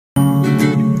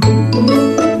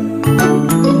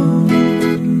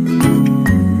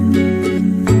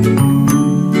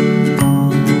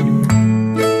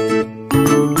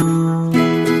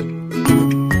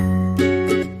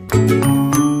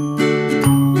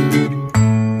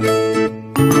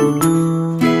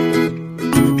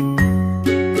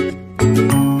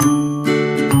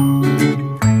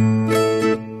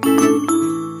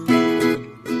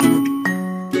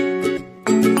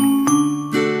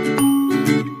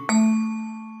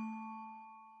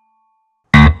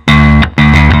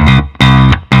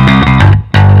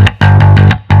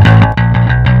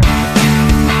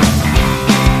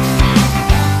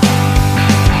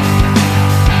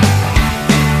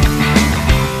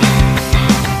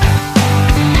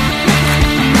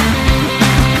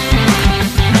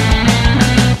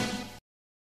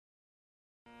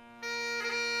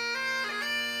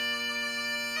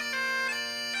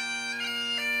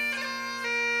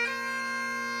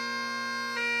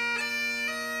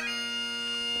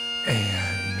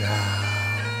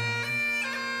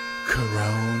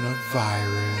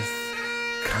Coronavirus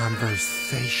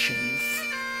Conversations.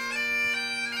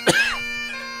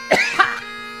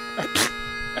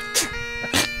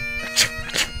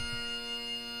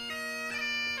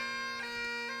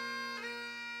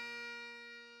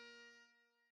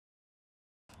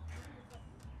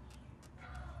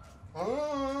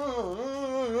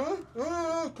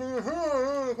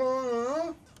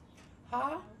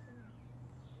 Huh?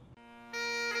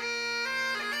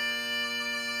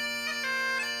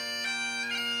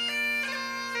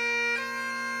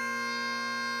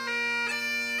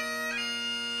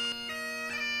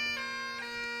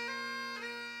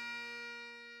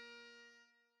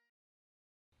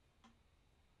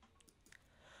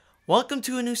 Welcome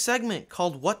to a new segment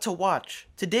called What to Watch.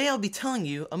 Today I'll be telling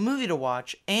you a movie to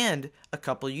watch and a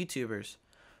couple YouTubers.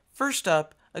 First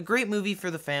up, a great movie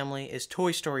for the family is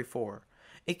Toy Story 4.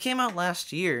 It came out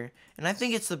last year, and I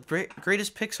think it's the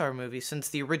greatest Pixar movie since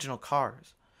the original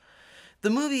Cars. The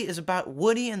movie is about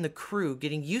Woody and the crew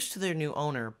getting used to their new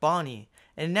owner, Bonnie,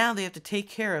 and now they have to take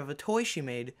care of a toy she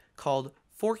made called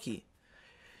Forky.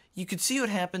 You could see what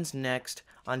happens next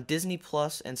on Disney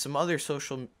Plus and some other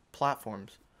social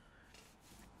platforms.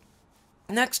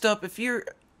 Next up, if you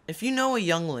know a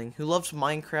youngling who loves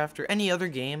Minecraft or any other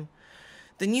game,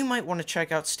 then you might want to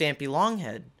check out Stampy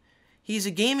Longhead. He's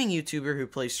a gaming YouTuber who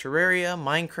plays Terraria,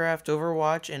 Minecraft,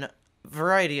 Overwatch, and a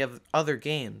variety of other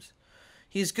games.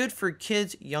 He's good for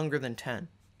kids younger than 10.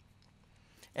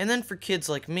 And then for kids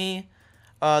like me,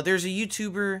 there's a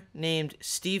YouTuber named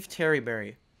Steve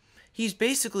Terryberry. He's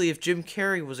basically if Jim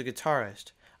Carrey was a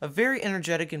guitarist. A very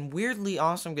energetic and weirdly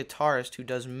awesome guitarist who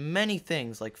does many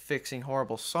things like fixing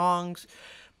horrible songs,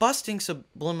 busting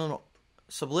subliminal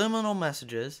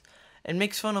messages, and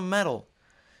makes fun of metal,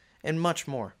 and much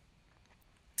more.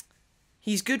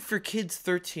 He's good for kids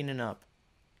 13 and up.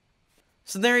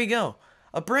 So there you go.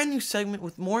 A brand new segment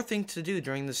with more things to do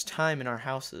during this time in our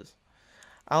houses.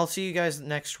 I'll see you guys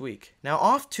next week. Now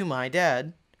off to my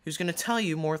dad, who's going to tell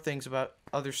you more things about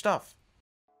other stuff.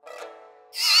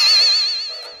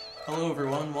 Hello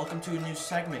everyone, welcome to a new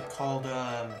segment called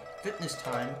Fitness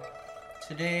Time.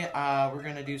 Today we're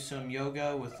going to do some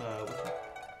yoga with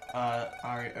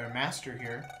our master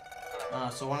here.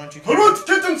 So why don't you Let's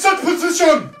get in set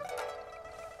position!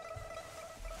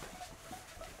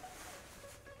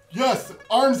 Yes,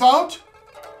 arms out.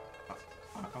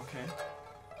 Okay.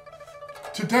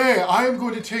 Today I am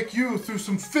going to take you through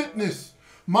some fitness.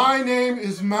 My name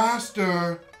is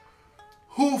Master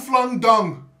Who Flung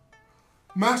Dung.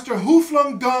 Master Who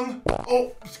Flung Dung.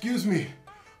 Oh, excuse me.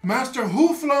 Master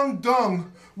Who Flung Dung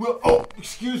will. Oh,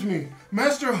 excuse me.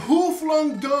 Master Who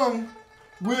Flung Dung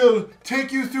will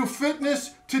take you through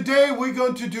fitness. Today we're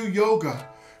going to do yoga.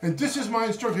 And this is my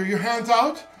instructor. Your hands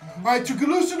out. All right, to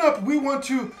loosen up, we want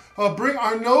to bring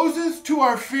our noses to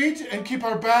our feet and keep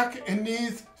our back and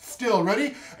knees still.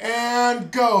 Ready? And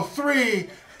go. 3,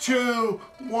 2,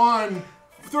 1.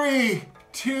 3,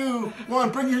 2, 1.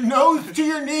 Bring your nose to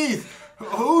your knees.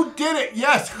 Who did it?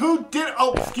 Yes, who did it?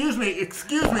 Oh, excuse me.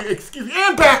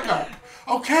 And back up.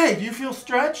 Okay, do you feel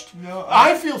stretched? No.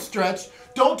 I feel stretched.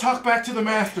 Don't talk back to the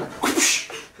master.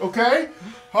 Okay?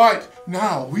 All right,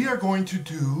 now we are going to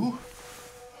do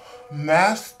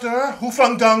Master Who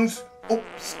Flung Dung's. Oh,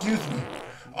 excuse me.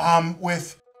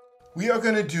 We are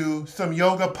going to do some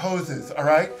yoga poses, all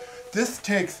right? This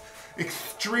takes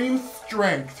extreme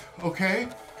strength, okay?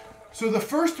 So the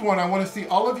first one I want to see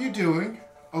all of you doing,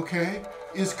 okay,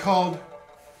 is called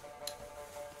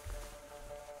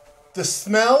the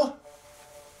smell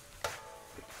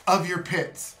of your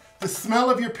pits. The smell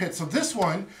of your pits. So this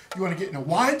one, you want to get in a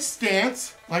wide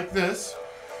stance like this,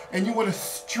 and you want to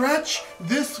stretch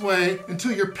this way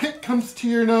until your pit comes to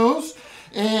your nose,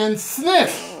 and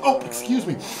sniff. Oh, excuse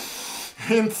me.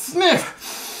 And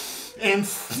sniff. And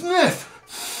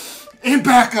sniff. And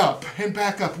back up. And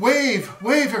back up. Wave.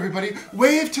 Wave, everybody.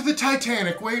 Wave to the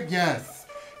Titanic. Wave. Yes.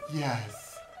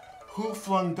 Yes. Who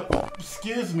flung the... Oh,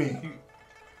 excuse me.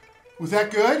 Was that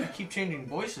good? You keep changing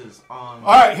voices. All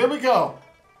right, here we go.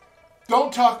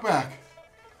 Don't talk back.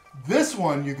 This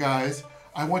one, you guys,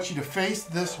 I want you to face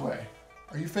this way.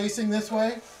 Are you facing this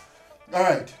way? All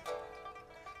right.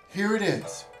 Here it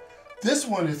is. This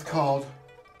one is called...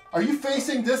 Are you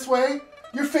facing this way?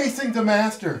 You're facing the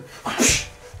master.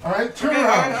 All right, turn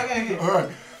around. Okay. All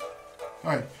right.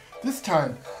 All right. This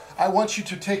time, I want you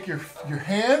to take your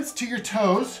hands to your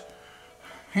toes.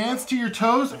 Hands to your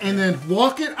toes, and then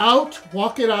walk it out.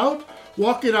 Walk it out.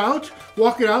 Walk it out.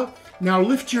 Walk it out. Now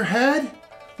lift your head.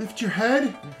 Lift your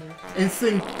head. And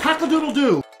sing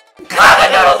cock-a-doodle-doo.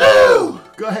 Cock-a-doodle-doo!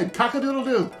 Go ahead,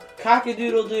 cock-a-doodle-doo.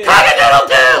 Cock-a-doodle-doo.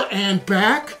 Cock-a-doodle-doo! And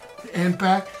back, and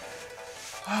back.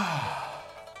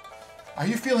 Are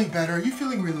you feeling better? Are you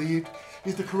feeling relieved?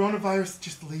 Is the coronavirus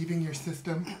just leaving your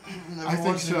system? I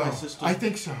think so. I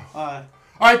think so. All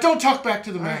right, don't talk back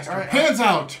to the master. Hands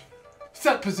out.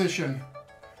 Set position.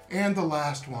 And the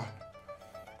last one.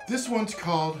 This one's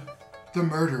called the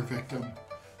murder victim.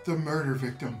 The murder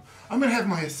victim. I'm going to have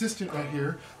my assistant right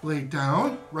here lay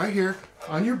down, right here,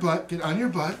 on your butt. Get on your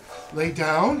butt. Lay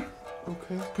down.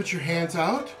 Okay. Put your hands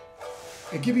out.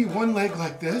 And give me one leg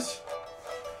like this.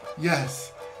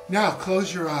 Yes. Now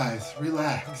close your eyes.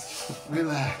 Relax.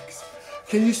 Relax.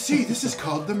 Can you see? This is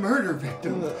called the murder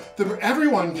victim.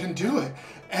 Everyone can do it.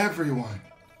 Everyone.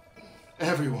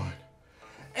 Everyone.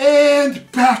 And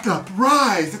back up.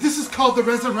 Rise. This is called the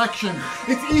resurrection.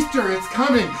 It's Easter. It's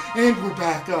coming. And we're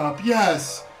back up.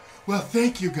 Yes. Well,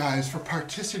 thank you guys for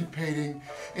participating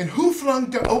in Who Flung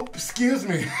Dung... Oh, excuse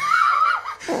me.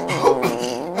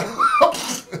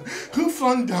 Who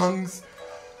Flung Dung's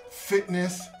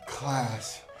fitness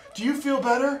class. Do you feel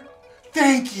better?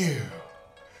 Thank you.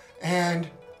 And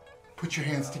put your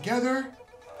hands together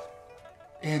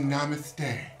and namaste.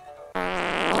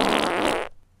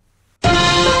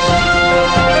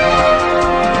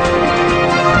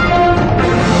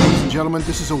 Ladies and gentlemen,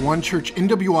 this is a OneChurch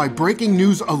NWI breaking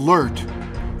news alert.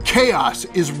 Chaos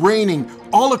is reigning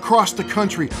all across the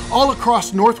country, all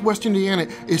across Northwest Indiana,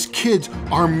 as kids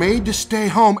are made to stay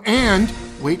home and,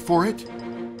 wait for it,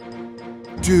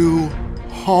 do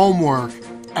homework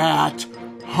at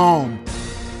home.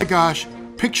 Oh my gosh,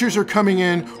 pictures are coming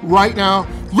in right now.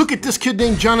 Look at this kid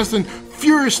named Jonathan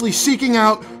furiously seeking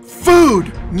out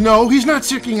food. No, he's not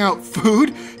seeking out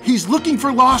food. He's looking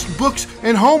for lost books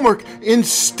and homework.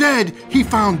 Instead, he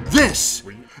found this.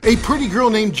 A pretty girl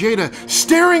named Jada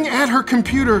staring at her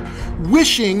computer,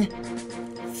 wishing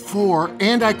for,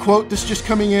 and I quote, this just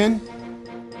coming in,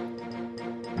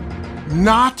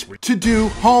 not to do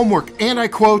homework, and I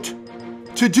quote,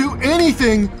 to do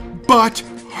anything but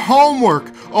homework.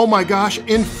 Oh my gosh,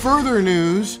 in further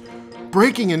news,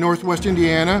 breaking in Northwest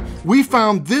Indiana, we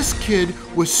found this kid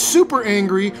was super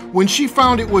angry when she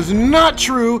found it was not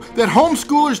true that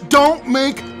homeschoolers don't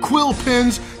make quill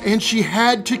pens, and she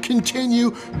had to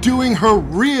continue doing her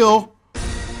real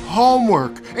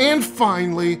homework. And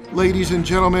finally, ladies and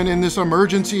gentlemen, in this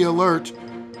emergency alert,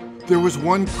 there was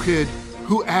one kid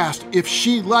who asked if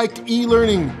she liked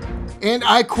e-learning. And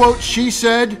I quote, she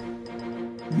said,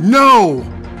 no.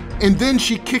 And then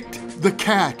she kicked the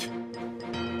cat.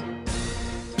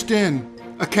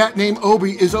 A cat named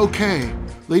Obi is okay.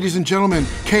 Ladies and gentlemen,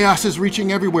 chaos is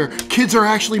reaching everywhere. Kids are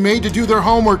actually made to do their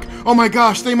homework. Oh my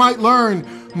gosh, they might learn.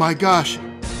 My gosh.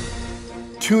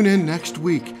 Tune in next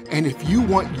week. And if you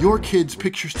want your kids'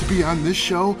 pictures to be on this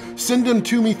show, send them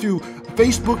to me through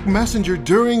Facebook Messenger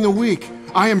during the week.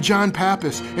 I am John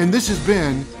Pappas, and this has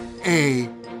been a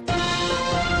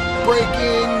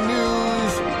breaking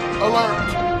news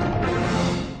alert.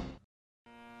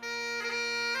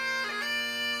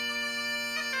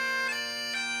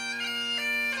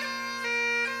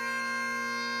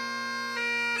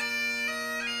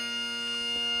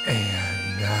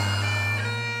 And now,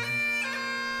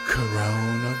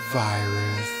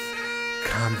 coronavirus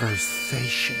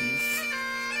conversations.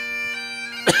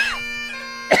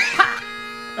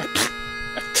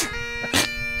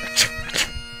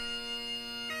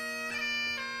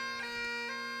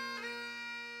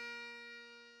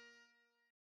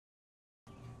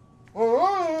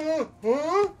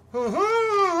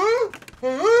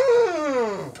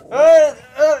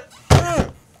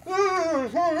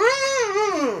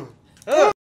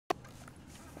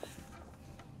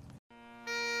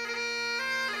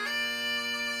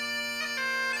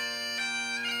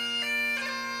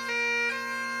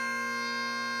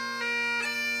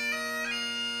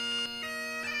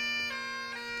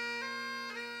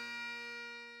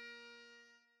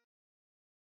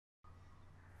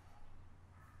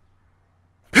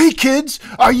 Hey kids,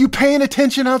 are you paying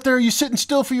attention out there? Are you sitting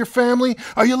still for your family?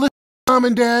 Are you listening to Mom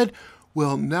and Dad?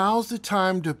 Well, now's the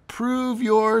time to prove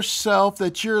yourself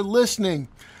that you're listening.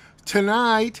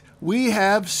 Tonight, we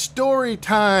have story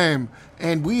time,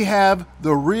 and we have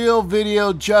the real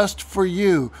video just for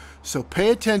you. So pay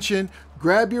attention,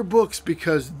 grab your books,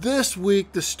 because this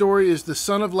week the story is The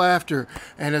Son of Laughter,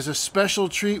 and as a special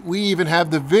treat, we even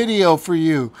have the video for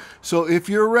you. So if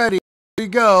you're ready, here we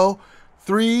go.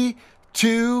 3,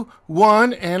 2,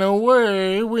 1, and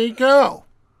away we go.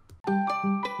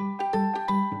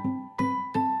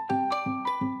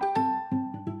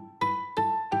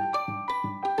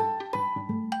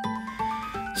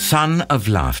 Son of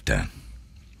Laughter.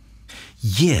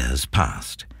 Years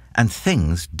passed, and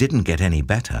things didn't get any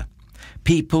better.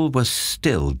 People were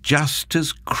still just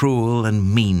as cruel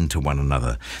and mean to one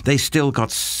another. They still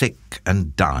got sick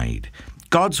and died.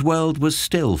 God's world was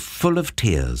still full of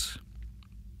tears.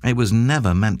 It was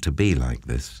never meant to be like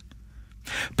this.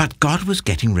 But God was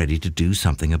getting ready to do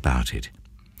something about it.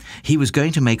 He was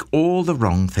going to make all the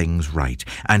wrong things right,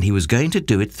 and he was going to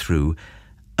do it through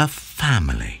a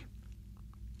family.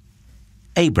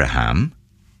 Abraham,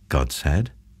 God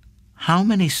said, how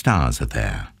many stars are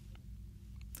there?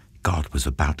 God was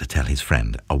about to tell his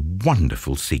friend a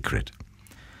wonderful secret.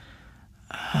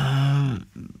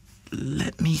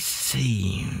 Let me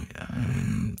see,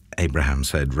 Abraham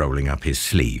said, rolling up his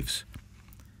sleeves.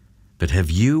 But have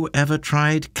you ever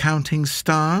tried counting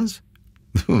stars?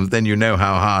 Then you know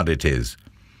how hard it is.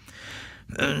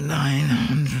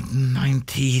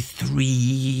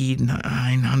 993,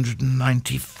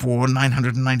 994,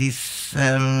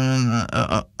 997...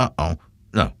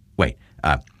 No, wait.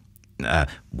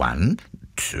 1,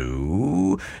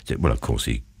 2... Well, of course,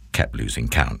 he kept losing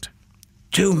count.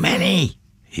 Too many,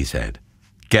 he said.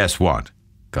 Guess what?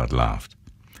 God laughed.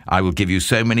 I will give you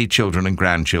so many children and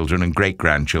grandchildren and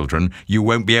great-grandchildren, you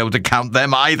won't be able to count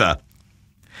them either.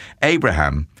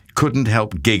 Abraham couldn't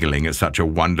help giggling at such a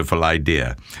wonderful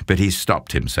idea, but he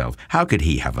stopped himself. How could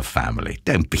he have a family?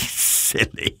 Don't be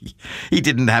silly. He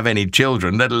didn't have any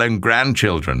children, let alone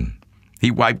grandchildren. He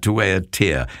wiped away a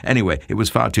tear. Anyway, it was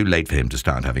far too late for him to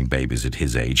start having babies at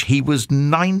his age. He was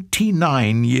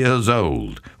 99 years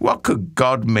old. What could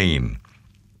God mean?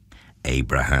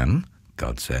 Abraham,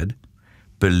 God said,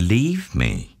 believe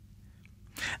me.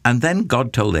 And then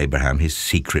God told Abraham his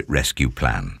secret rescue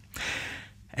plan.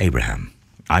 Abraham,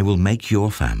 I will make your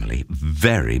family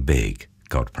very big,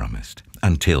 God promised,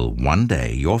 until one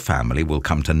day your family will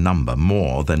come to number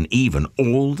more than even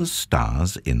all the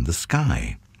stars in the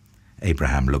sky.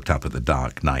 Abraham looked up at the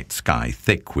dark night sky,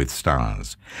 thick with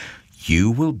stars.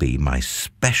 You will be my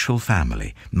special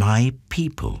family, my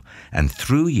people, and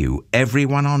through you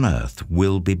everyone on earth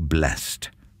will be blessed.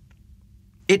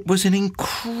 It was an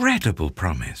incredible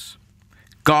promise.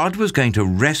 God was going to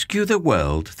rescue the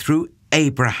world through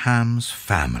Abraham's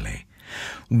family.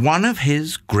 One of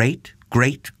his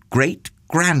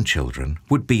great-great-great-grandchildren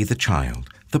would be the child,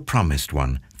 the promised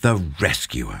one, the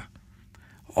rescuer.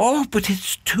 Oh, but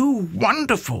it's too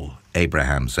wonderful,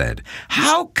 Abraham said.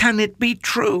 How can it be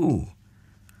true?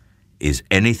 Is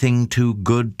anything too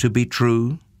good to be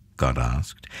true? God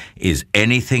asked. Is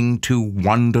anything too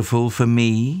wonderful for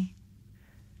me?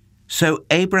 So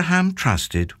Abraham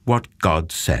trusted what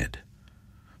God said,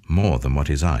 more than what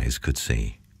his eyes could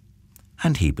see,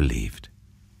 and he believed.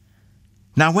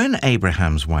 Now when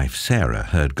Abraham's wife Sarah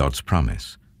heard God's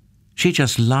promise, she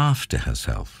just laughed to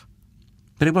herself.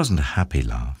 But it wasn't a happy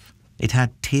laugh. It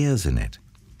had tears in it.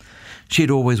 She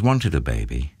had always wanted a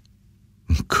baby.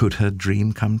 Could her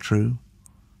dream come true?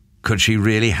 Could she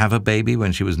really have a baby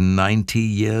when she was 90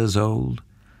 years old?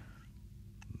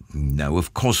 No,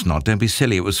 of course not. Don't be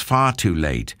silly. It was far too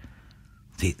late.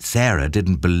 Sarah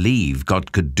didn't believe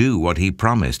God could do what he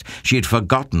promised. She had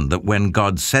forgotten that when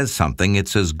God says something,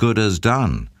 it's as good as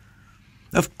done.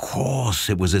 Of course,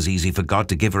 it was as easy for God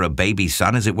to give her a baby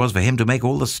son as it was for him to make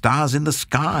all the stars in the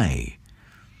sky.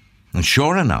 And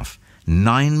sure enough,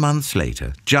 9 months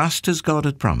later, just as God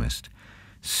had promised,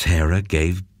 Sarah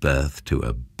gave birth to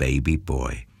a baby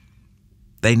boy.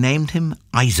 They named him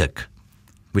Isaac,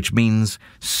 which means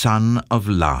son of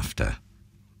laughter.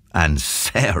 And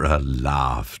Sarah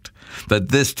laughed. But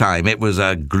this time it was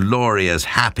a glorious,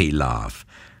 happy laugh.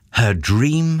 Her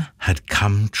dream had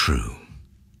come true.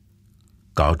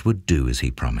 God would do as he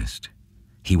promised.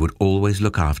 He would always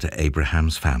look after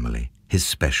Abraham's family, his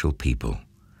special people.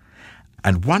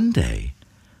 And one day,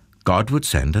 God would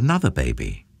send another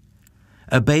baby.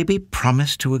 A baby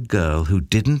promised to a girl who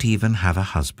didn't even have a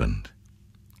husband.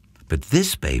 But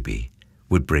this baby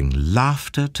would bring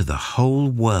laughter to the whole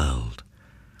world.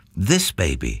 This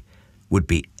baby would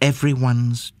be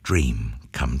everyone's dream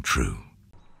come true.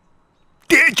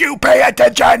 Did you pay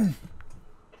attention?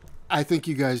 I think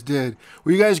you guys did.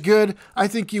 Were you guys good? I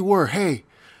think you were. Hey,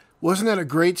 wasn't that a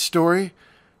great story?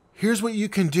 Here's what you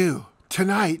can do.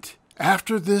 Tonight,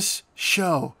 after this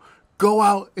show, go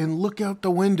out and look out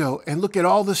the window and look at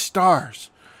all the stars.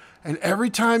 And every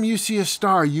time you see a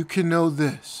star, you can know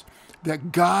this,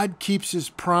 that God keeps his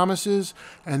promises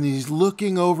and he's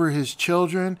looking over his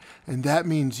children, and that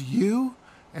means you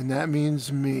and that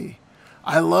means me.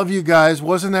 I love you guys.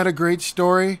 Wasn't that a great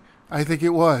story? I think it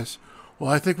was. Well,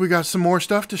 I think we got some more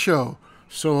stuff to show.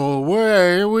 So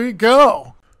away we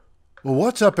go. Well,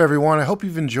 what's up, everyone? I hope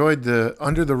you've enjoyed the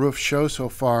Under the Roof show so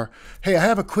far. Hey, I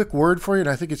have a quick word for you, and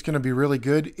I think it's going to be really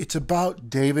good. It's about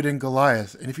David and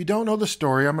Goliath. And if you don't know the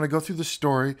story, I'm going to go through the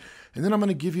story, and then I'm going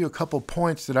to give you a couple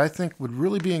points that I think would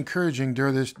really be encouraging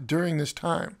during this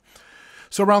time.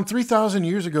 So around 3,000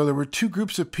 years ago, there were two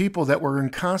groups of people that were in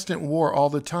constant war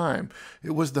all the time.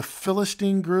 It was the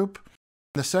Philistine group.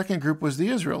 The second group was the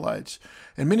Israelites.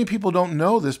 And many people don't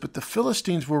know this, but the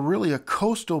Philistines were really a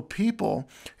coastal people,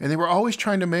 and they were always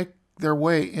trying to make their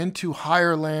way into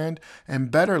higher land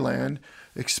and better land,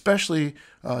 especially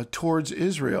towards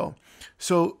Israel.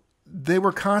 So they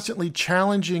were constantly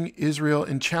challenging Israel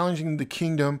and challenging the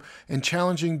kingdom and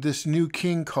challenging this new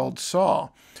king called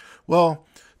Saul. Well,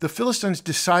 the Philistines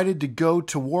decided to go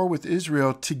to war with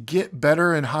Israel to get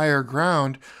better and higher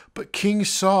ground, but King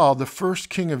Saul, the first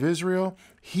king of Israel,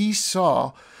 he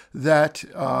saw that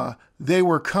they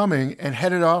were coming and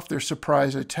headed off their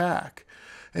surprise attack.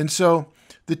 And so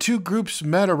the two groups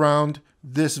met around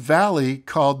this valley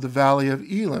called the Valley of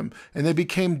Elim, and they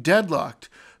became deadlocked.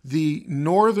 The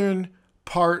northern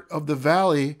part of the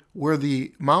valley where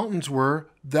the mountains were,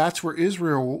 that's where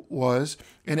Israel was,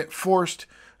 and it forced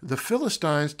the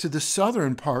Philistines to the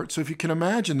southern part. So if you can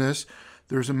imagine this,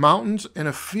 there's mountains and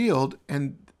a field,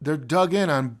 and they're dug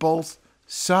in on both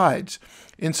sides.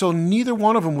 And so neither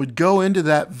one of them would go into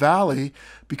that valley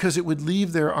because it would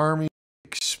leave their army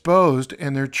exposed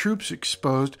and their troops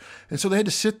exposed. And so they had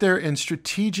to sit there and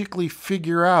strategically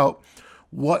figure out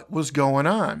what was going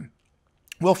on.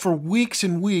 Well, for weeks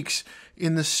and weeks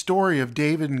in the story of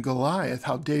David and Goliath,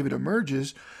 how David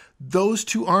emerges, those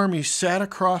two armies sat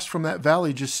across from that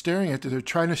valley just staring at it. They're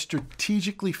trying to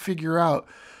strategically figure out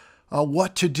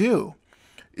what to do.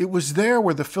 It was there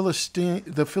where the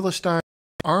Philistine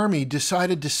army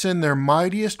decided to send their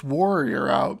mightiest warrior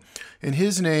out, and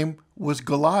his name was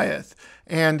Goliath.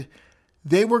 And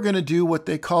they were going to do what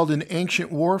they called in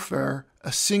ancient warfare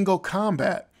a single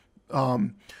combat.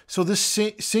 So this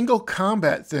single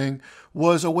combat thing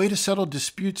was a way to settle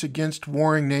disputes against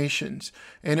warring nations.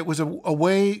 And it was a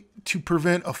way to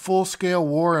prevent a full-scale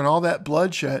war and all that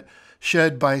bloodshed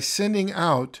by sending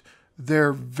out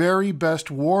their very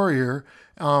best warrior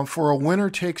for a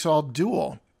winner-takes-all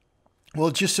duel. Well,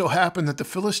 it just so happened that the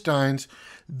Philistines,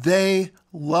 they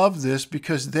loved this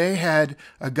because they had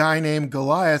a guy named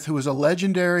Goliath who was a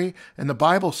legendary, and the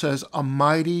Bible says, a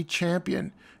mighty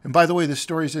champion. And by the way, this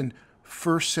story's in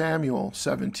 1 Samuel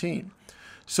 17.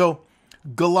 So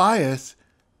Goliath,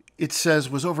 it says,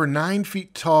 was over 9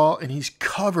 feet tall, and he's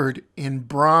covered in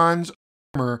bronze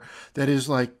armor that is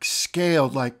like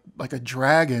scaled like a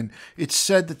dragon. It's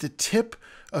said that the tip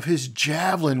of his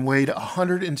javelin weighed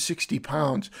 160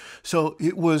 pounds. So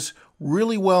it was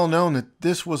really well known that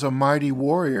this was a mighty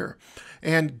warrior.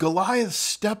 And Goliath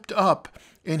stepped up,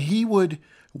 and he would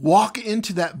walk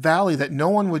into that valley that no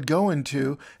one would go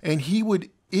into, and he would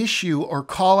issue or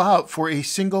call out for a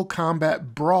single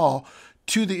combat brawl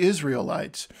to the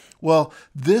Israelites. Well,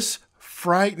 this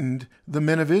frightened the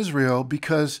men of Israel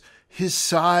because his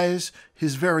size,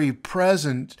 his very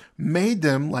presence made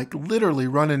them like literally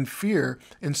run in fear.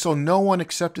 And so no one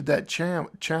accepted that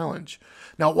challenge.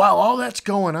 Now, while all that's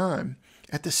going on,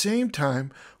 at the same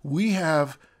time, we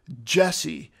have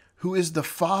Jesse, who is the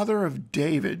father of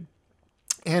David.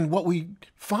 And what we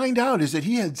find out is that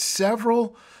he had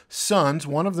several sons,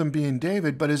 one of them being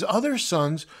David, but his other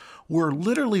sons were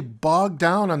literally bogged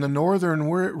down on the northern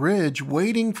ridge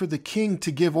waiting for the king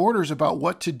to give orders about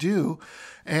what to do.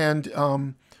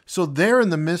 And so they're in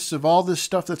the midst of all this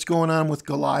stuff that's going on with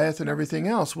Goliath and everything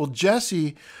else. Well,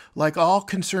 Jesse, like all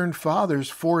concerned fathers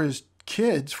for his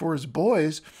kids, for his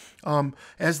boys,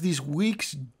 as these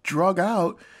weeks drug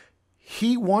out,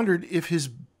 he wondered if his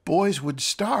boys would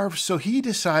starve. So he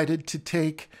decided to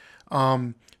take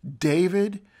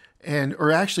David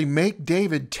or actually make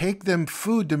David take them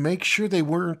food to make sure they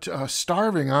weren't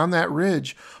starving on that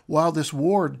ridge while this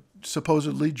war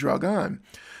supposedly drug on.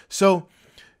 So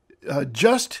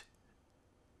just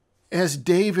as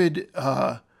David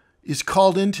is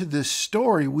called into this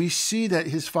story, we see that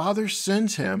his father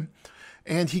sends him,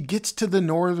 and he gets to the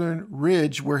northern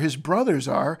ridge where his brothers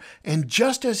are. And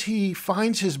just as he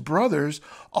finds his brothers,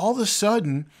 all of a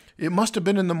sudden, it must have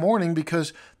been in the morning,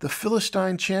 because the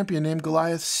Philistine champion named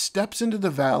Goliath steps into the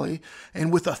valley,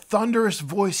 and with a thunderous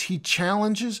voice, he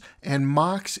challenges and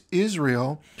mocks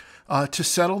Israel to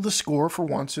settle the score for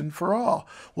once and for all.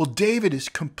 Well, David is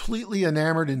completely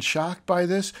enamored and shocked by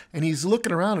this, and he's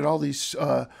looking around at all these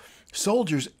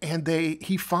soldiers, and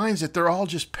he finds that they're all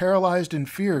just paralyzed in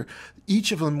fear.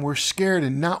 each of them were scared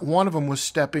and not one of them was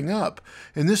stepping up.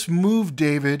 And this moved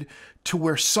David to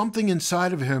where something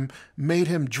inside of him made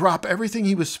him drop everything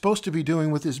he was supposed to be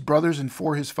doing with his brothers and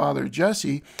for his father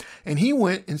Jesse, and he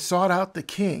went and sought out the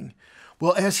king.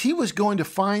 Well, as he was going to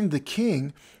find the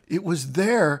king, it was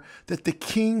there that the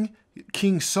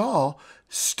King Saul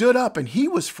stood up, and he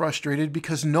was frustrated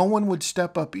because no one would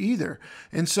step up either.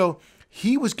 And so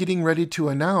he was getting ready to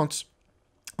announce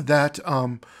that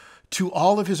to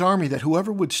all of his army that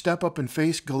whoever would step up and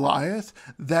face Goliath,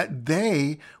 that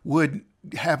they would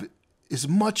have as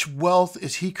much wealth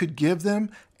as he could give them,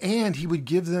 and he would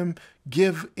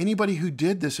give anybody who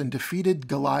did this and defeated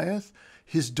Goliath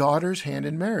his daughter's hand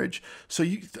in marriage. So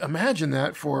you imagine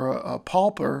that for a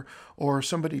pauper or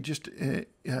somebody just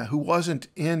who wasn't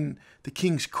in the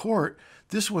king's court.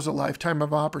 This was a lifetime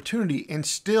of opportunity, and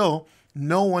still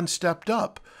no one stepped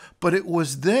up. But it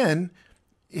was then,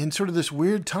 in sort of this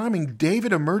weird timing,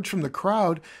 David emerged from the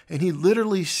crowd and he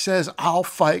literally says, "I'll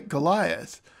fight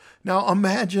Goliath." Now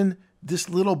imagine this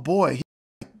little boy, he's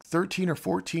like 13 or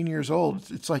 14 years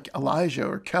old. It's like Elijah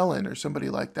or Kellen or somebody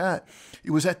like that.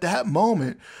 It was at that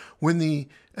moment when the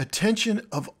attention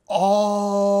of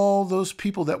all those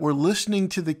people that were listening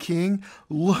to the king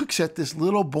looks at this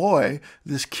little boy,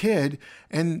 this kid,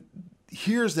 and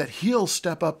hears that he'll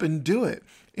step up and do it.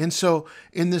 And so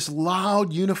in this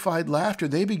loud, unified laughter,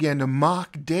 they began to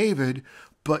mock David,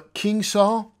 but King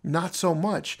Saul, not so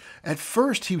much. At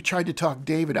first, he tried to talk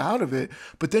David out of it,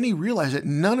 but then he realized that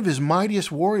none of his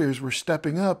mightiest warriors were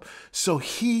stepping up, so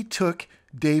he took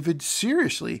David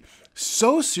seriously,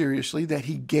 so seriously that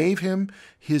he gave him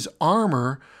his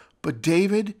armor, but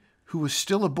David, who was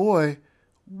still a boy,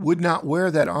 would not wear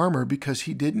that armor because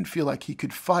he didn't feel like he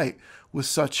could fight with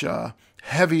such a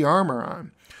heavy armor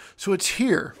on. So it's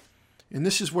here, and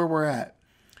this is where we're at.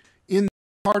 In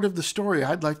part of the story,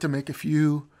 I'd like to make a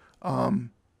few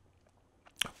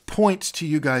points to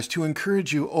you guys to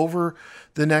encourage you over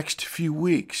the next few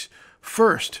weeks.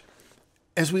 First,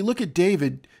 as we look at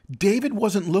David, David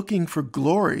wasn't looking for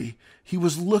glory. He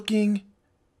was looking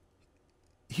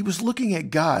at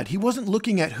God. He wasn't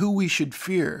looking at who we should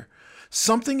fear.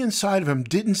 Something inside of him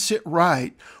didn't sit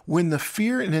right when the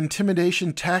fear and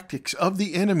intimidation tactics of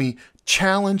the enemy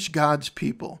challenged God's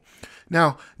people.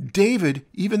 Now, David,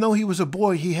 even though he was a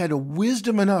boy, he had a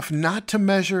wisdom enough not to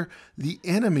measure the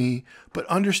enemy, but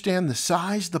understand the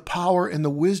size, the power, and the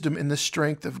wisdom and the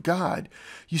strength of God.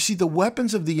 You see, the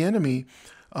weapons of the enemy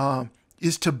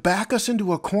is to back us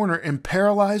into a corner and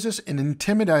paralyze us and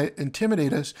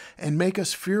intimidate us and make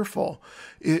us fearful.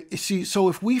 So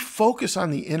if we focus on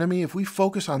the enemy, if we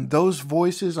focus on those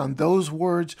voices, on those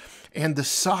words, and the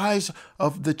size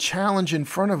of the challenge in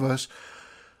front of us,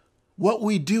 what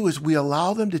we do is we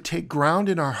allow them to take ground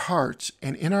in our hearts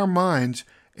and in our minds,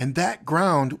 and that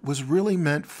ground was really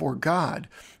meant for God.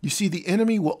 You see, the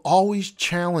enemy will always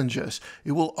challenge us.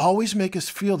 It will always make us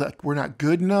feel that we're not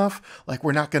good enough, like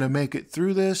we're not going to make it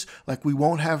through this, like we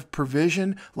won't have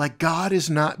provision, like God is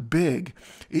not big.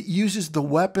 It uses the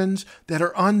weapons that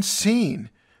are unseen.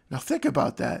 Now think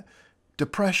about that.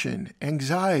 Depression,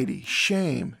 anxiety,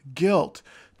 shame, guilt,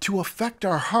 to affect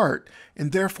our heart,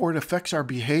 and therefore it affects our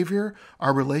behavior,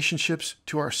 our relationships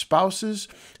to our spouses,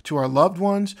 to our loved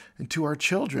ones, and to our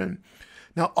children.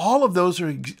 Now, all of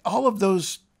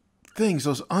those things,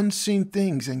 those unseen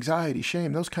things, anxiety,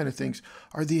 shame, those kind of things,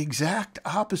 are the exact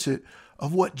opposite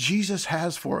of what Jesus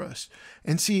has for us.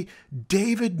 And see,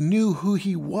 David knew who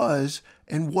he was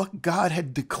and what God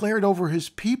had declared over his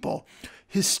people.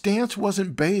 His stance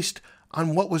wasn't based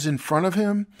on what was in front of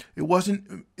him. It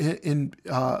wasn't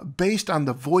based on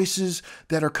the voices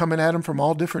that are coming at him from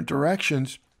all different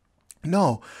directions.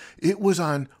 No, it was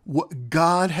on what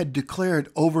God had declared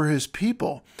over his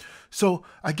people. So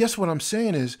I guess what I'm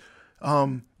saying is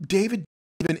David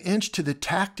gave an inch to the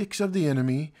tactics of the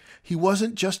enemy. He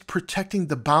wasn't just protecting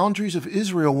the boundaries of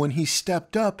Israel when he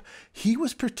stepped up. He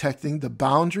was protecting the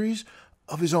boundaries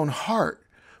of his own heart,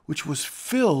 which was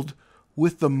filled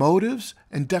with the motives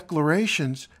and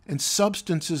declarations and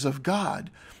substances of God,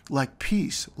 like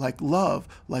peace, like love,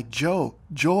 like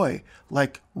joy,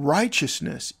 like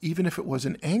righteousness, even if it was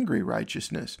an angry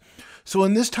righteousness. So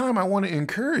in this time, I want to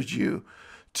encourage you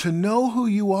to know who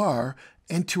you are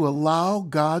and to allow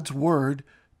God's word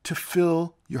to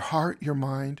fill your heart, your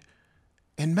mind,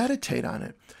 and meditate on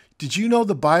it. Did you know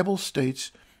the Bible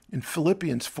states in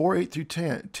Philippians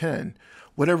 4:8-10,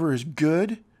 whatever is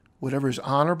good, whatever is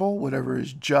honorable, whatever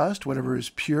is just, whatever is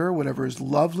pure, whatever is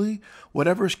lovely,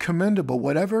 whatever is commendable,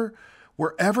 wherever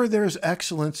there is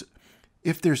excellence,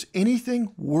 if there's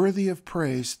anything worthy of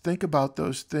praise, think about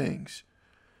those things.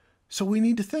 So we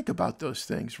need to think about those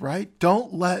things, right?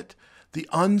 Don't let The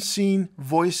unseen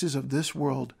voices of this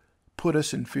world put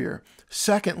us in fear.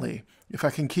 Secondly, if I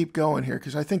can keep going here,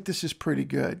 because I think this is pretty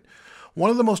good. One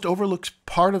of the most overlooked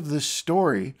part of this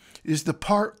story is the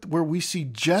part where we see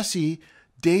Jesse,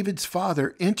 David's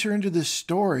father, enter into this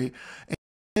story and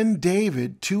send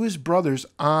David to his brothers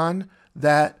on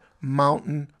that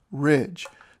mountain ridge.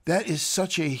 That is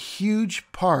such a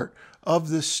huge part of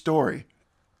this story.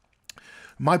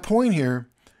 My point here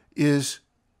is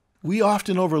we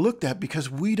often overlook that because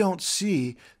we don't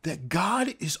see that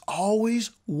God is always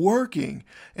working.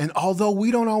 And although we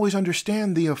don't always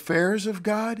understand the affairs of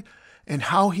God and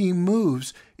how he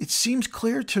moves, it seems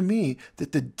clear to me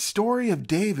that the story of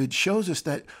David shows us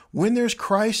that when there's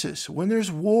crisis, when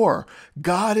there's war,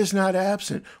 God is not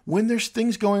absent. When there's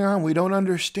things going on we don't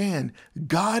understand,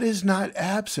 God is not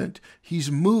absent.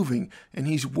 He's moving and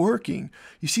he's working.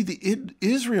 You see, the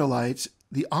Israelites,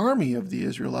 the army of the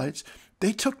Israelites,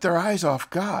 they took their eyes off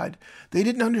God. They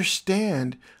didn't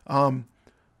understand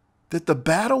that the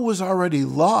battle was already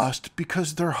lost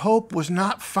because their hope was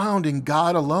not found in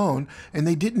God alone, and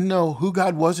they didn't know who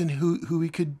God was and who he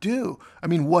could do.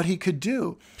 What he could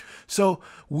do. So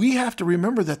we have to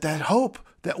remember that hope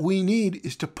that we need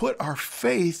is to put our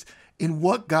faith in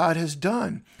what God has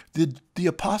done. The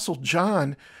Apostle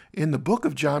John in the book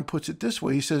of John puts it this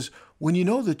way. He says, when you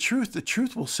know the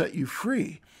truth will set you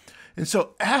free. And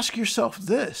so ask yourself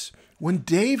this. When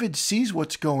David sees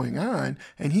what's going on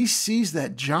and he sees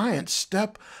that giant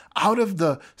step out of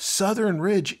the southern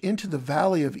ridge into the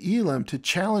valley of Elam to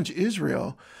challenge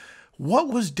Israel, what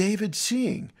was David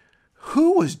seeing?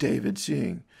 Who was David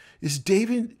seeing?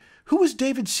 Who was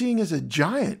David seeing as a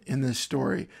giant in this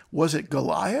story? Was it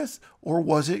Goliath or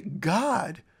was it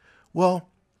God? Well,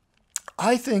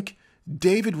 I think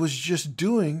David was just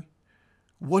doing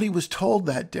what he was told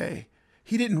that day.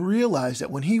 He didn't realize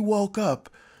that when he woke up,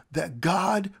 that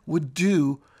God would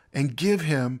do and give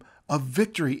him a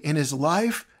victory in his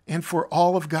life and for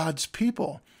all of God's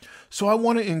people. So I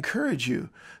want to encourage you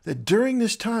that during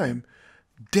this time,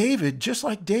 David, just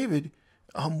like David,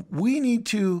 we need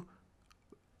to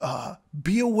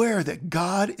be aware that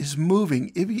God is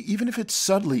moving, even if it's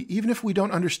subtly, even if we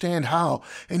don't understand how.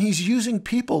 And he's using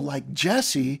people like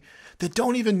Jesse that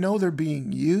don't even know they're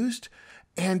being used.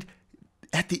 And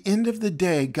at the end of the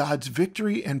day, God's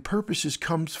victory and purposes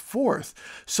comes forth.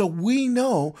 So we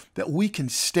know that we can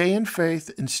stay in faith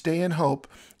and stay in hope.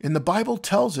 And the Bible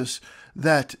tells us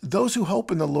that those who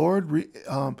hope in the Lord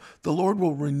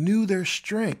will renew their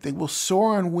strength. They will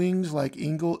soar on wings like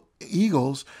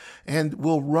eagles and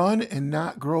will run and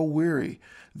not grow weary.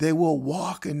 They will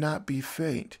walk and not be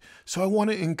faint. So I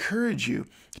want to encourage you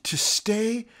to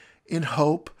stay in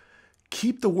hope.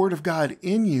 Keep the word of God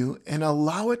in you and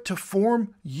allow it to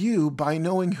form you by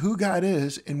knowing who God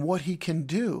is and what he can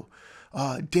do.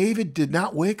 David did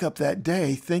not wake up that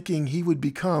day thinking he would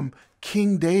become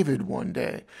King David one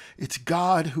day. It's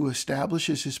God who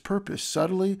establishes his purpose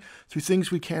subtly through things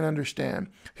we can't understand.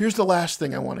 Here's the last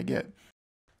thing I want to get.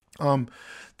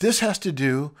 This has to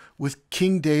do with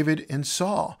King David and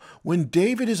Saul. When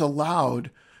David is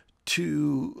allowed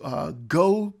to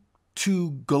go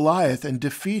to Goliath and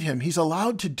defeat him, he's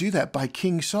allowed to do that by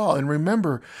King Saul. And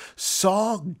remember,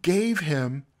 Saul gave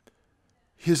him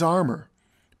his armor,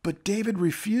 but David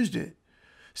refused it.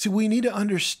 See, we need to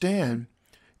understand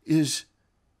is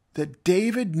that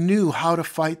David knew how to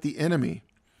fight the enemy.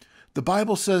 The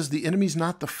Bible says the enemy's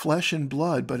not the flesh and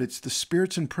blood, but it's the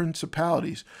spirits and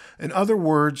principalities. In other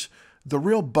words, the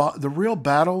real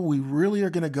battle we really are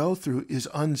going to go through is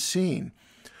unseen.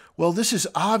 Well, this is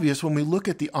obvious when we look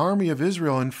at the army of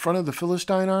Israel in front of the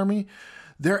Philistine army.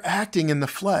 They're acting in the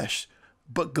flesh,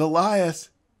 but Goliath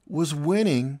was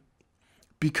winning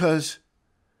because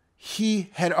he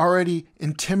had already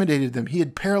intimidated them. He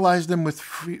had paralyzed them with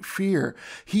fear.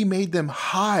 He made them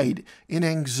hide in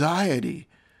anxiety,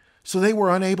 so they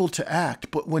were unable to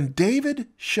act. But when David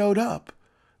showed up,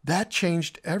 that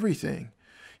changed everything.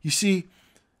 You see,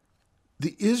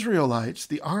 the Israelites,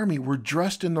 the army, were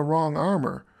dressed in the wrong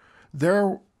armor.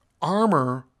 Their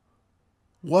armor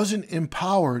wasn't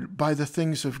empowered by the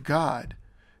things of God.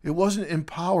 It wasn't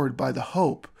empowered by the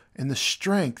hope and the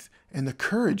strength and the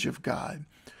courage of God.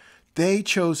 They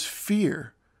chose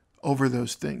fear over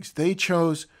those things. They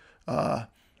chose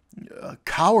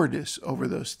cowardice over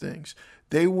those things.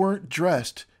 They weren't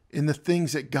dressed in the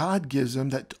things that God gives them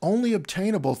that only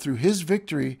obtainable through his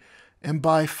victory and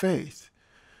by faith.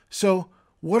 So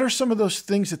what are some of those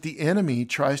things that the enemy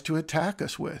tries to attack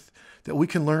us with that we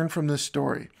can learn from this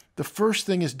story? The first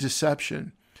thing is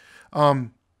deception.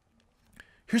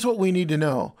 Here's what we need to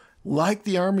know. Like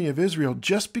the army of Israel,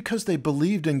 just because they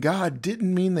believed in God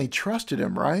didn't mean they trusted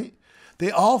him, right? They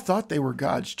all thought they were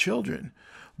God's children.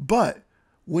 But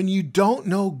when you don't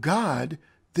know God,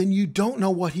 then you don't know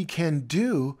what he can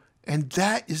do. And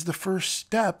that is the first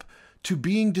step to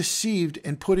being deceived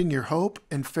and putting your hope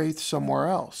and faith somewhere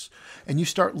else. And you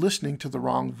start listening to the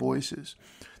wrong voices.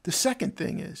 The second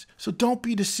thing is, so don't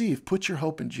be deceived. Put your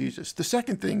hope in Jesus. The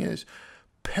second thing is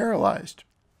paralyzed.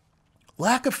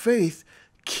 Lack of faith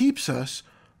keeps us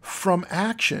from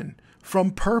action,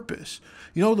 from purpose.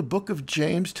 You know, the book of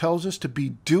James tells us to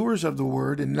be doers of the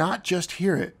word and not just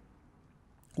hear it.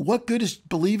 What good is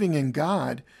believing in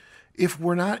God if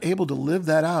we're not able to live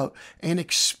that out and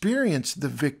experience the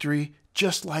victory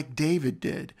just like David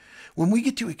did? When we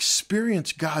get to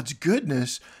experience God's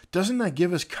goodness, doesn't that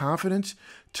give us confidence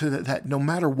that no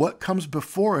matter what comes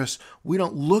before us, we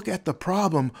don't look at the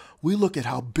problem, we look at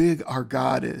how big our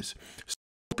God is. So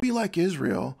don't be like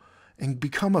Israel and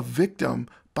become a victim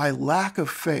by lack of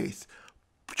faith.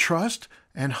 Trust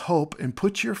and hope and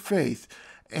put your faith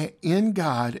in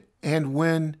God. And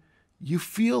when you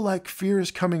feel like fear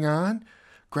is coming on,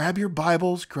 grab your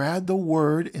Bibles, grab the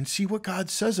word, and see what God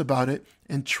says about it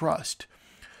and trust.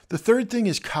 The third thing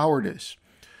is cowardice.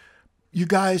 You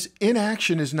guys,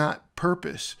 inaction is not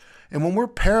purpose. And when we're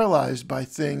paralyzed by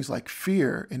things like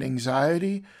fear and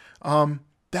anxiety,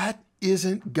 that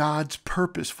isn't God's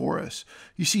purpose for us.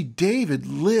 You see, David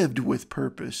lived with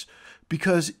purpose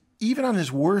because even on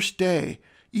his worst day,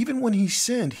 even when he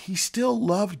sinned, he still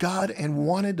loved God and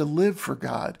wanted to live for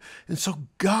God. And so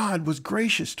God was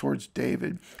gracious towards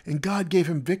David, and God gave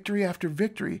him victory after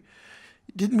victory.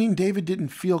 It didn't mean David didn't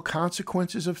feel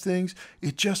consequences of things.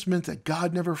 It just meant that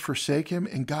God never forsake him,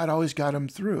 and God always got him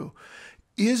through.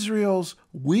 Israel's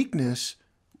weakness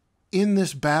in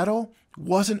this battle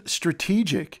wasn't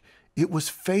strategic. It was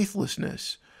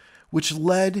faithlessness, which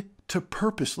led to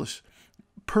purposelessness.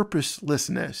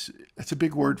 That's a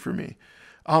big word for me.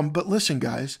 But listen,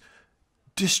 guys,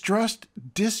 distrust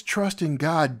in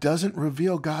God doesn't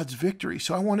reveal God's victory.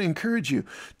 So I want to encourage you,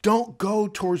 don't go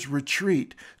towards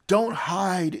retreat. Don't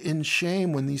hide in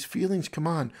shame when these feelings come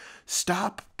on.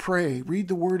 Stop, pray, read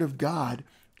the word of God,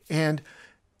 and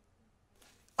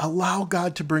allow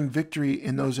God to bring victory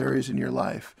in those areas in your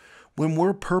life. When we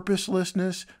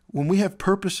have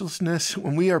purposelessness,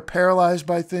 when we are paralyzed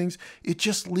by things, it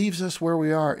just leaves us where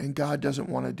we are, and God doesn't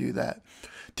want to do that.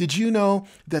 Did you know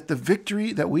that the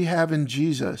victory that we have in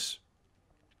Jesus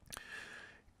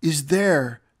is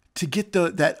there to get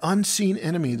that unseen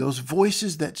enemy, those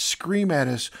voices that scream at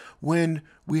us when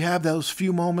we have those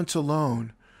few moments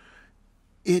alone?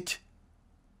 It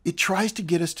tries to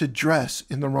get us to dress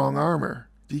in the wrong armor.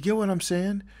 Do you get what I'm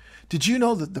saying? Did you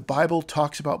know that the Bible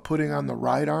talks about putting on the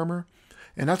right armor?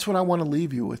 And that's what I want to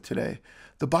leave you with today.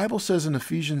 The Bible says in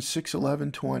Ephesians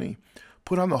 6:11-20,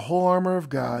 put on the whole armor of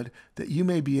God, that you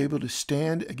may be able to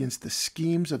stand against the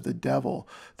schemes of the devil.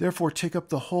 Therefore, take up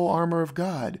the whole armor of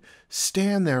God.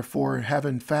 Stand, therefore,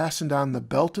 having fastened on the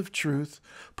belt of truth,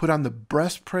 put on the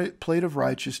breastplate of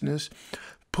righteousness,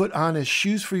 put on as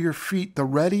shoes for your feet the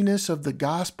readiness of the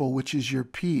gospel, which is your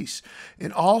peace.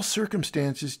 In all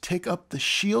circumstances, take up the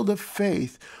shield of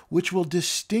faith, which will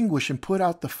distinguish and put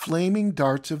out the flaming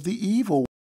darts of the evil.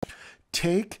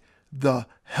 Take the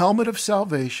helmet of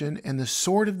salvation and the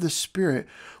sword of the Spirit,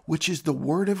 which is the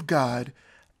word of God,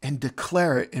 and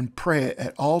declare it and pray it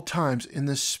at all times in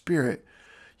the Spirit.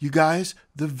 You guys,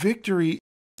 the victory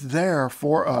is there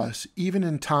for us, even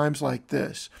in times like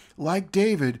this. Like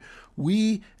David,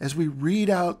 as we read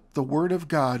out the word of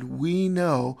God, we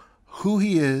know who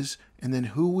he is and then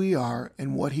who we are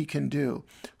and what he can do.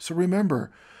 So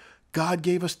remember, God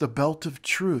gave us the belt of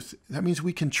truth. That means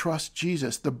we can trust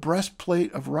Jesus. The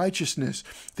breastplate of righteousness,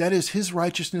 that is his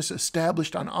righteousness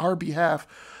established on our behalf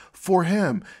for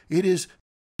him. It is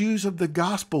the shoes of the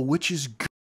gospel, which is good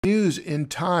news in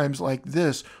times like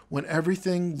this when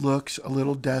everything looks a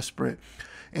little desperate.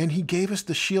 And he gave us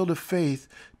the shield of faith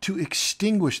to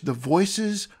extinguish the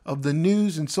voices of the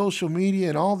news and social media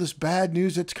and all this bad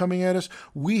news that's coming at us.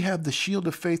 We have the shield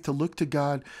of faith to look to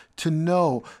God, to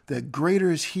know that greater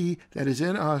is he that is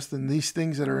in us than these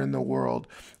things that are in the world.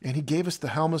 And he gave us the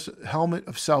helmet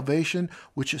of salvation,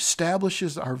 which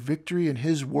establishes our victory in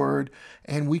his word,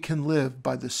 and we can live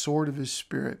by the sword of his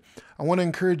Spirit. I want to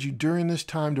encourage you during this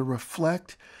time to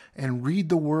reflect and read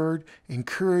the word.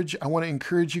 I want to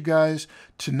encourage you guys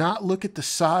to not look at the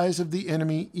size of the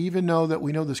enemy, even though that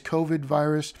we know this COVID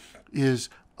virus is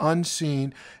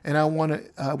unseen. And I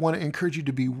want to encourage you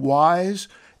to be wise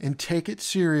and take it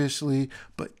seriously,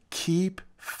 but keep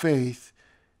faith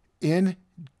in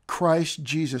Christ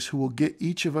Jesus, who will get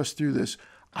each of us through this.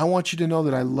 I want you to know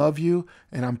that I love you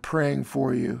and I'm praying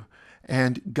for you.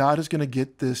 And God is going to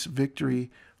get this victory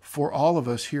for all of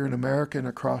us here in America and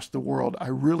across the world. I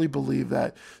really believe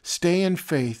that. Stay in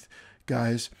faith,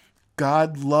 guys.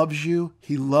 God loves you.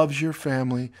 He loves your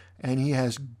family, and he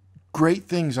has great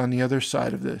things on the other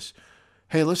side of this.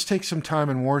 Hey, let's take some time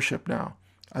and worship now.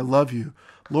 I love you.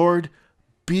 Lord,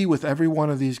 be with every one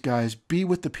of these guys. Be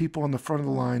with the people on the front of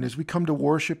the line. As we come to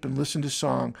worship and listen to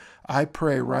song, I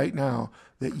pray right now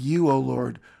that you, O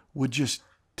Lord, would just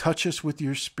touch us with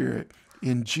your Spirit.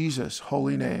 In Jesus'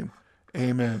 holy name,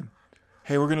 amen.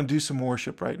 Hey, we're going to do some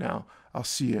worship right now. I'll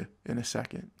see you in a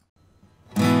second.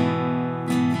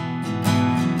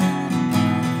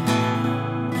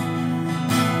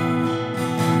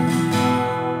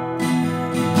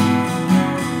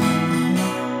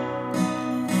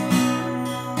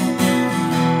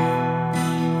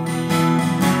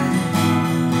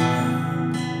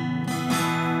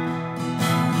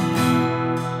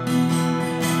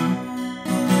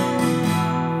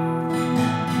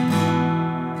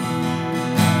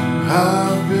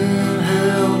 I've been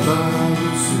held by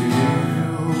the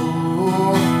Savior.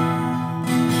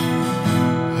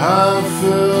 I've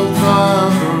felt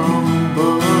fire from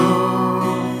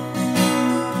above.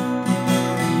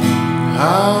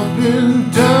 I've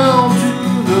been down to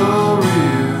the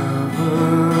river.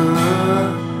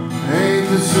 Ain't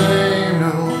the same,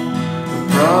 no, the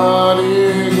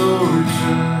prodigal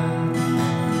return.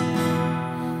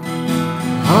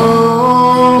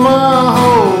 Oh, my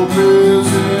hope is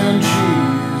in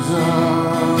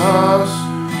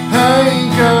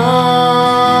Thank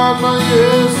God my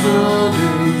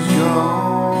yesterday's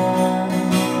gone.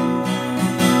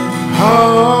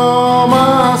 All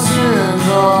my sins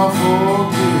are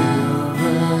forgiven.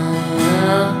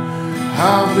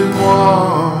 I've been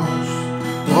washed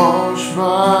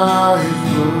by his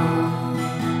blood.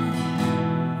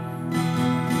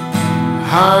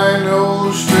 I'm no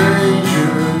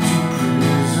stranger to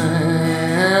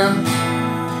prison.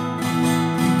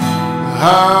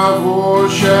 I've wore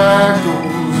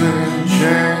shackles and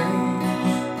chains.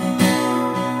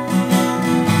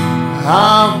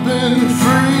 I've been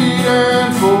freed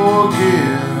and forgiven.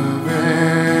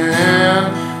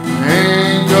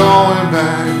 Ain't going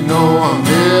back, no, I'll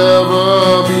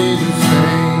never be the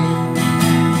same.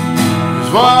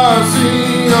 That's why I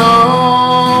see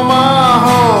all my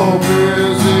hope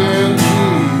is in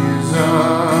Jesus.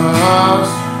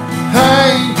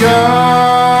 Thank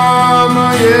God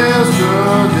my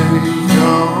yesterday's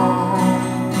gone.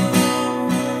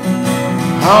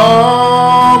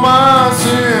 All my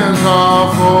sins are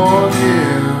forgiven.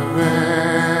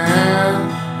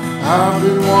 I've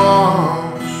been washed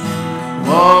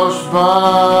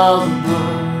by the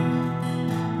blood.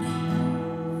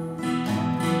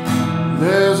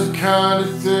 There's a kind of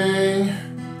thing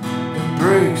that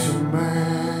breaks a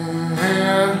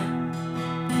man,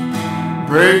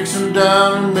 breaks him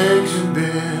down and makes him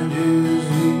bend his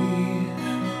knees.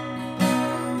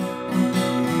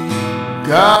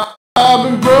 God, I've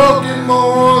been broken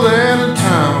more than a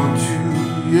time or two,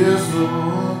 yes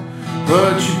Lord,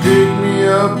 but you picked me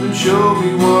up and showed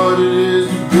me what it is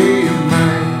to be a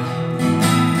man.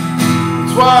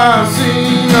 That's why I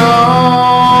sing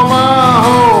all my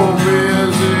hope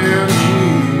is in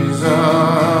Jesus.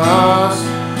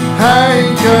 Thank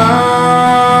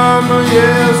God my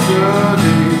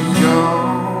yesterday's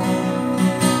gone.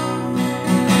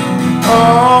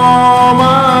 All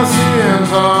my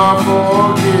sins are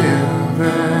forgiven.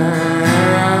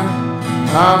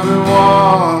 I've been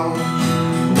washed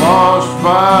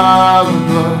by the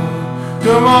blood.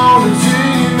 Come on and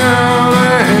sing now,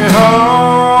 that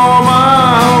all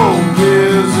my hope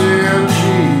is in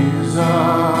Jesus.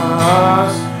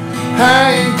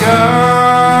 Thank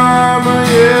God my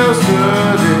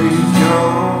yesterday's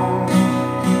gone.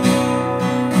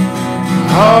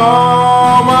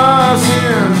 All my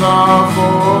sins are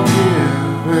forgiven.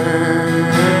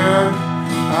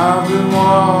 I've been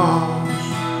washed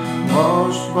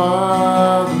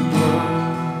by the blood.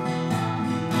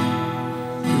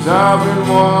 'Cause I've been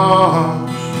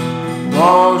washed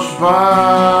by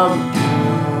the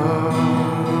blood.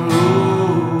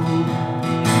 Ooh.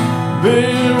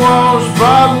 Been washed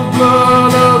by the blood.